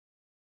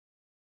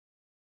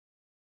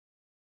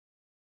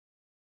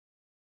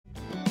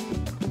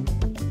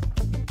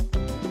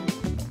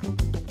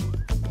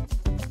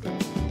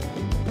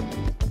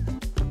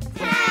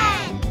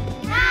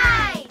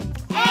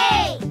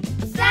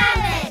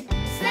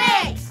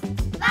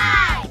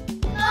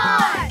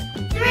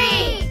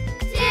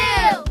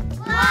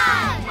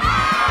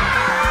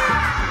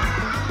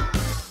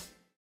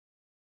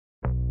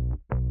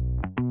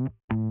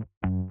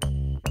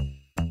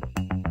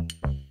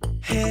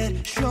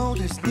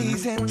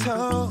knees and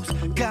toes.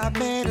 God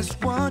made us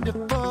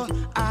wonderful.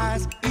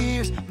 Eyes,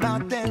 ears,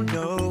 mouth and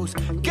nose.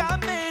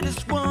 God made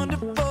us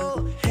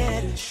wonderful.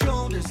 Head,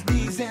 shoulders,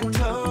 knees and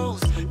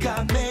toes.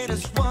 God made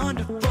us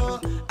wonderful.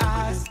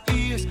 Eyes,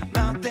 ears,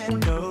 mouth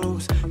and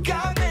nose.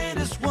 God made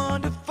us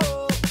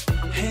wonderful.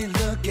 Hey,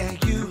 look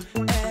at you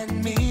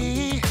and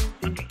me.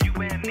 You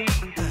and me.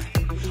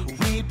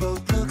 We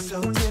both look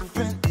so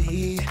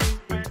differently.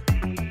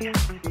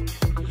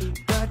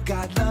 But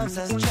God loves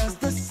us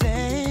just the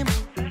same.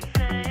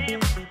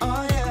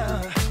 Oh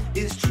yeah,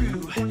 it's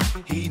true.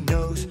 He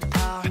knows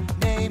our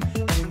name.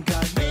 And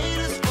God made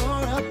us for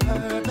a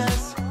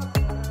purpose.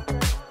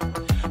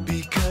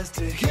 Because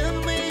to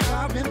Him we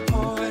are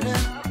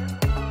important.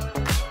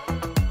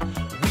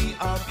 We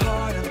are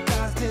part of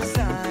God's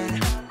design.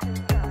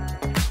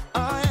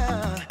 Oh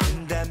yeah,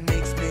 and that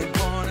makes me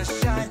wanna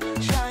shine,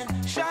 shine,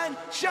 shine,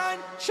 shine,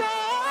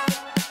 shine.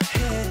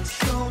 Head,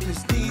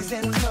 shoulders, knees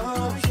and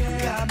toes.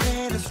 God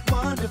made us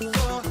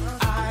wonderful.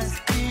 Eyes,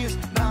 ears,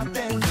 mouth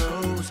and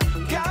nose.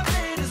 God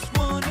made us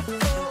wonderful.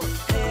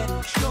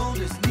 Head,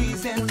 shoulders,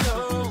 knees and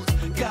toes.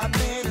 God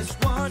made us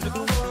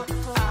wonderful.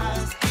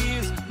 Eyes,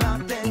 ears,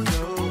 mouth and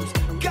nose.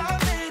 God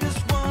made us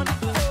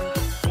wonderful.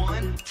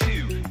 1,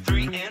 2,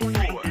 3, and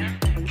 4.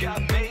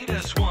 God made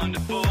us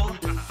wonderful.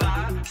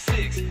 5,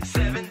 6,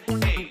 7,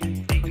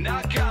 8.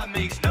 Now God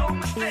makes no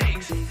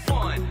mistakes.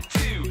 1,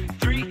 2,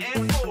 3,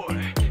 and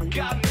 4.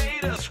 God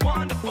made us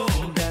wonderful.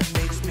 That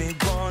makes me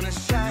wanna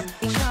shine,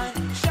 shine,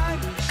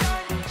 shine,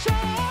 shine,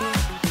 shine.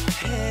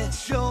 Head,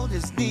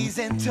 shoulders, knees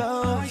and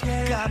toes.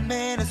 God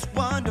made us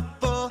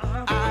wonderful.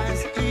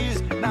 Eyes,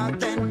 ears,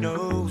 mouth and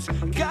nose.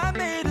 God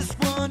made us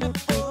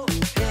wonderful.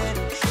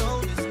 Head,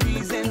 shoulders,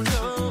 knees and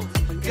toes.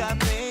 God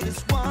made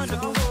us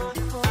wonderful.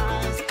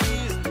 Eyes,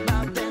 ears,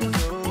 mouth and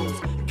nose.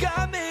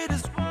 God made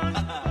us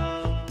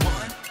wonderful.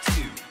 1,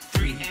 2,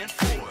 3, and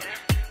 4.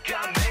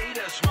 God made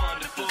us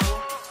wonderful.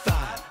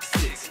 5,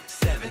 6,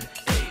 7,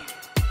 8.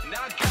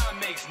 Now God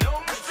makes no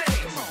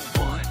mistakes.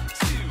 1,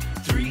 2,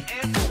 3,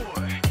 and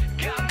 4.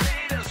 God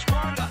made us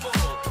wonderful.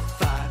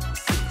 5,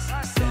 6,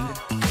 7,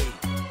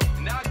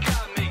 8. Now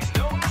God makes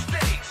no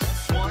mistakes.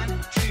 1,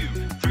 2,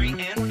 3,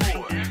 and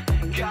 4.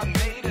 God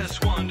made us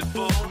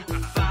wonderful.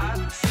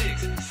 5,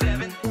 6,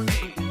 7,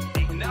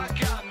 8. Now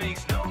God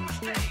makes no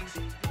mistakes.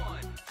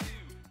 1, 2,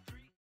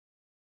 3.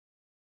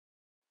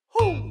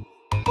 Who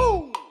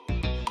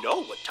know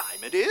what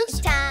time it is?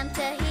 Time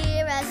to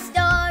hear a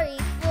story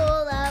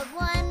full of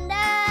wonder.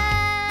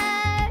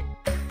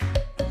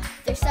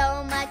 There's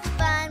so much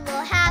fun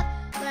we'll have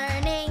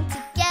learning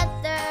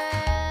together.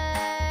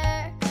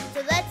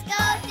 So let's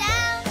go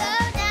down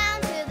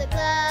to the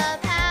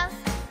clubhouse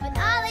with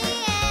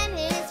Ollie and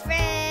his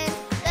friends.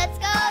 Let's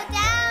go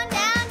down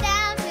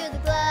to the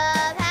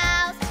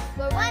clubhouse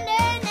where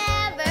wonder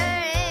never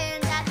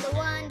ends at the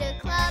Wonder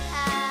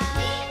Clubhouse.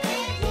 Meet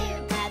with you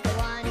at the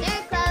Wonder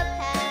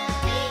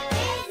Clubhouse. Meet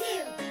with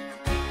you.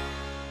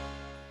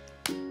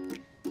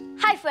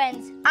 Hi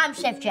friends, I'm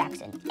Chef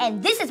Jackson,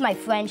 and this is my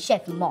friend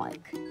Chef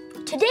Mark.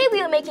 Today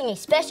we are making a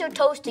special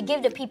toast to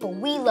give to people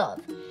we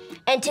love.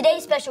 And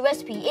today's special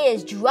recipe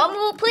is,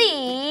 drumroll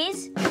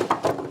please,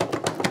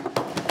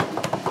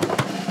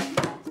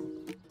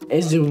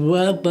 It's a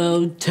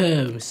rainbow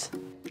toast.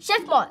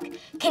 Chef Mark,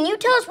 can you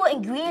tell us what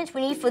ingredients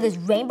we need for this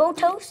rainbow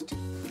toast?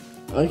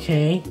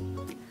 Okay.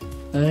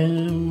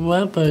 I'm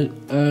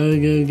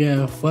gonna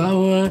get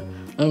flour,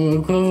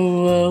 and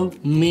colorful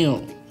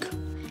milk.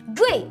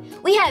 Great,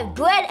 we have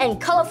bread and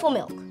colorful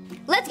milk.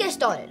 Let's get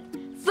started.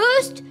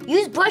 First,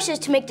 use brushes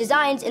to make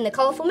designs in the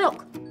colorful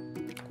milk.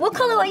 What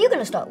color are you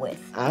gonna start with?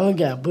 I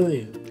got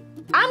blue.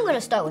 I'm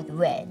gonna start with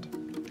red.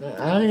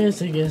 I used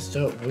to get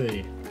start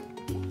blue.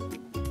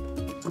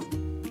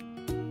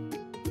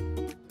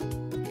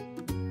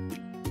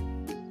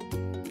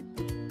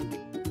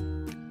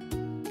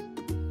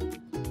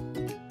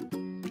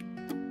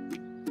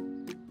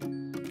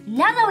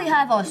 Now that we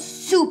have our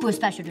super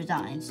special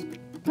designs,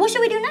 what should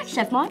we do next,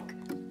 Chef Mark?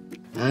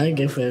 I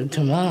give it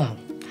to Mom.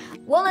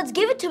 Well, let's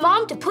give it to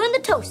Mom to put in the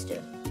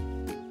toaster.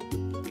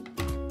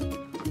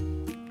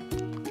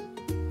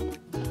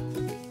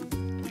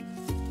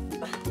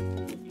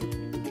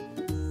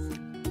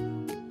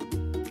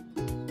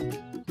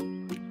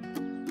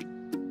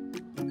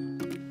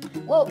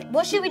 Well,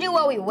 what should we do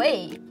while we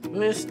wait?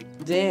 Let's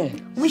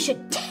dance. We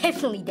should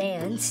definitely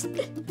dance.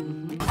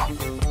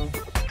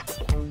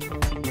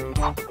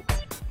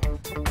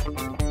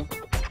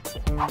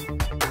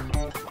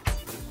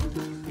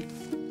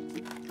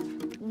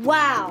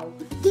 Wow,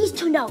 these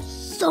turned out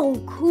so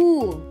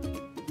cool.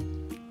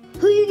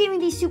 Who are you giving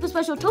these super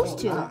special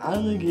toasts to?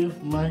 I'm gonna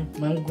give my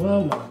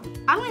grandma.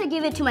 I'm gonna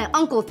give it to my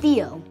Uncle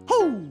Theo.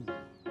 Who?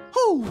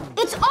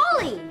 It's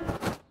Ollie!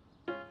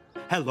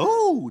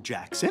 Hello,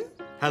 Jackson.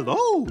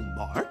 Hello,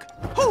 Mark.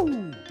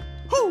 Who?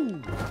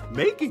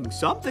 Making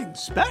something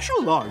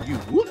special, are you?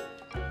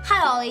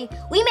 Hi, Ollie.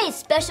 We made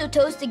special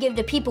toast to give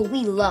to people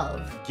we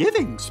love.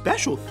 Giving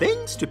special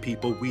things to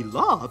people we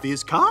love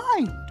is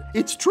kind.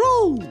 It's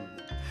true.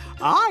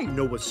 I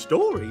know a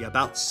story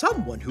about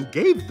someone who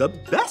gave the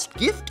best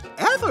gift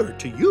ever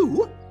to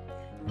you.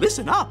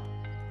 Listen up.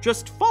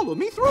 Just follow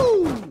me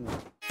through.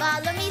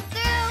 Follow me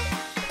through,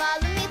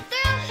 follow me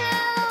through,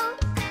 who?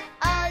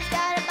 Ollie's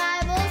got a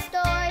Bible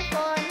story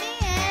for me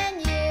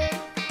and you.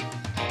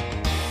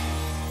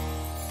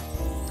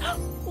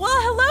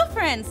 Well, hello,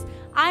 friends.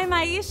 I'm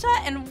Aisha,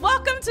 and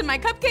welcome to my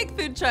cupcake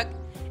food truck.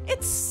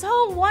 It's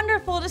so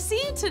wonderful to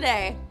see you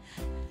today.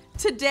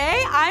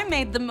 Today, I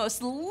made the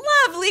most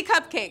lovely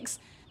cupcakes.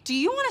 Do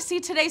you want to see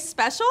today's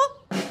special?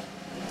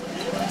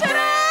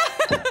 Ta-da!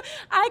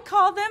 I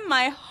call them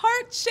my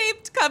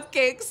heart-shaped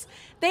cupcakes.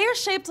 They are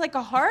shaped like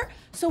a heart,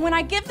 so when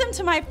I give them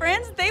to my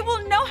friends, they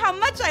will know how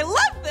much I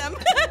love them.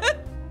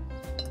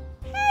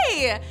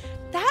 Hey,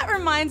 that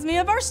reminds me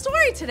of our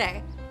story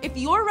today. If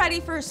you're ready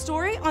for a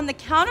story, on the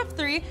count of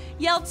 3,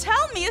 yell,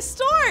 "Tell me a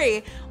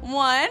story."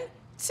 1,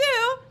 2,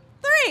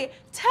 3.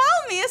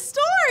 Tell me a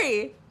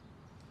story.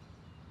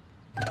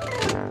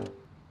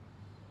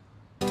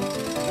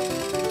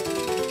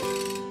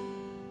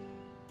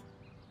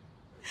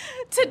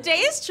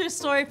 Today's true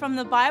story from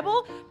the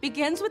Bible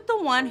begins with the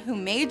one who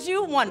made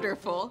you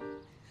wonderful.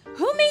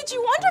 Who made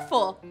you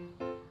wonderful?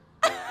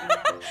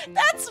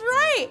 That's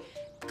right.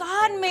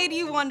 God made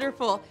you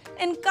wonderful,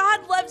 and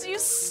God loves you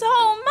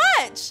so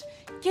much.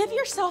 Give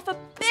yourself a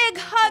big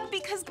hug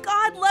because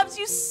God loves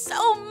you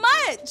so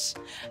much.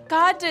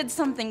 God did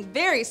something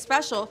very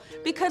special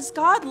because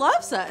God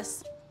loves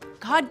us.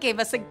 God gave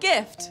us a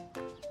gift.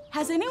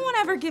 Has anyone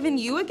ever given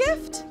you a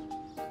gift?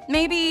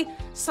 Maybe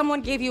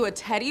someone gave you a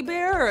teddy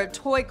bear or a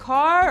toy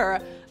car or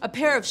a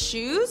pair of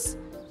shoes?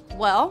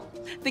 Well,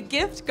 the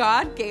gift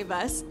God gave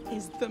us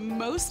is the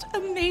most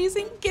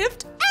amazing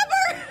gift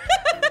ever!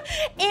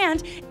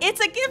 And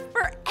it's a gift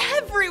for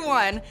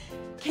everyone.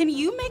 Can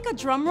you make a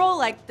drum roll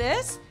like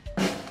this?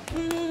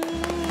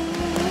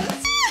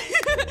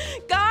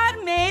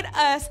 God made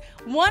us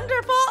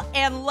wonderful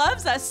and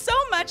loves us so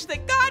much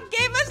that God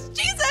gave us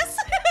Jesus.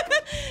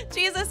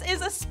 Jesus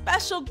is a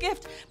special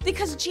gift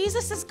because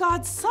Jesus is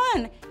God's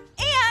son,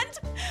 and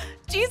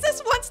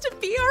Jesus wants to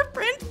be our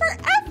friend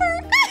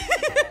forever.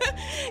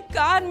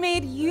 God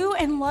made you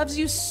and loves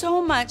you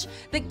so much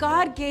that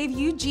God gave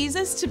you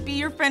Jesus to be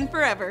your friend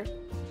forever.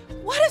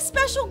 What a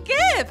special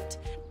gift!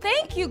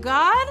 Thank you,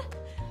 God.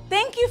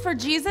 Thank you for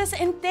Jesus,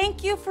 and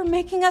thank you for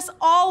making us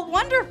all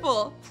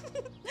wonderful.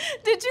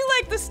 Did you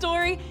like the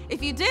story?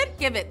 If you did,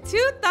 give it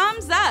 2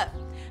 thumbs up.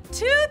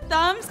 2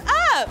 thumbs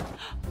up.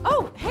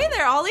 Oh, hey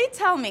there, Ollie.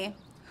 Tell me,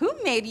 who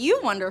made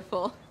you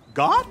wonderful?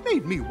 God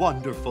made me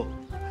wonderful.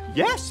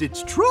 Yes,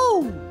 it's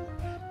true.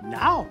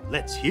 Now,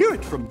 let's hear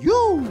it from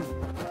you.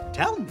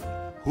 Tell me,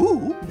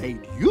 who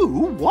made you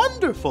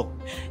wonderful?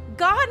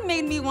 God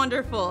made me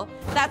wonderful.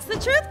 That's the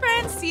truth,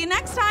 friends. See you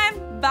next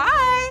time.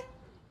 Bye.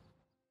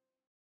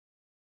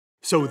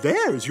 So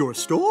there's your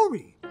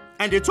story,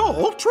 and it's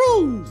all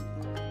true.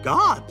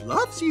 God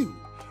loves you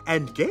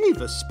and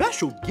gave a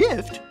special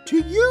gift to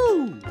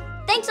you.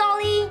 Thanks,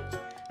 Ollie.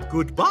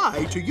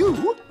 Goodbye to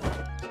you.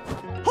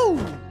 Ho!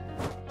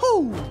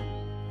 Ho!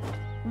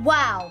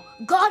 Wow,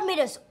 God made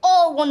us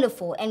all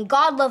wonderful, and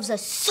God loves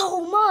us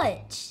so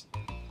much.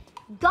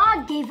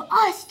 God gave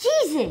us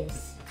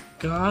Jesus.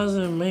 God's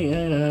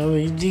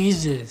making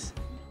Jesus.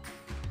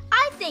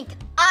 I think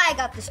I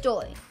got the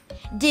story.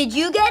 Did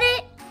you get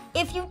it?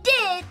 If you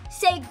did,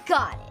 say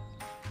got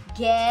it.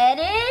 Get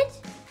it?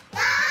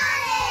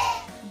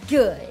 Got it!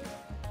 Good.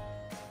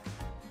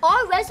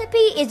 Our recipe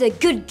is a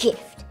good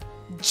gift.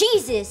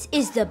 Jesus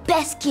is the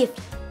best gift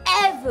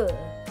ever.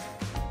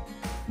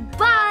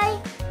 Bye.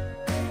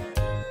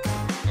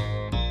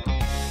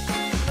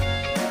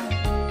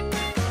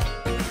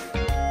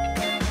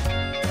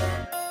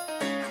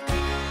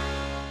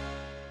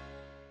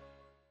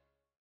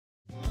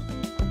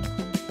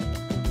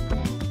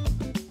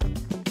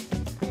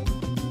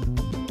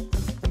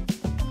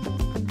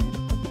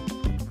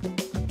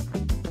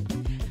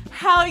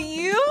 How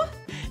you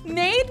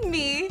made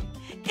me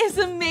is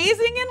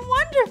amazing and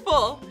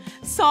wonderful.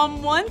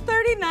 Psalm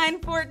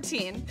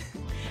 139:14.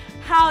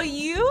 How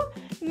you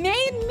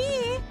made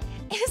me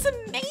is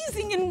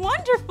amazing and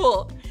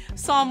wonderful.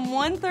 Psalm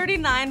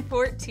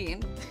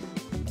 139:14.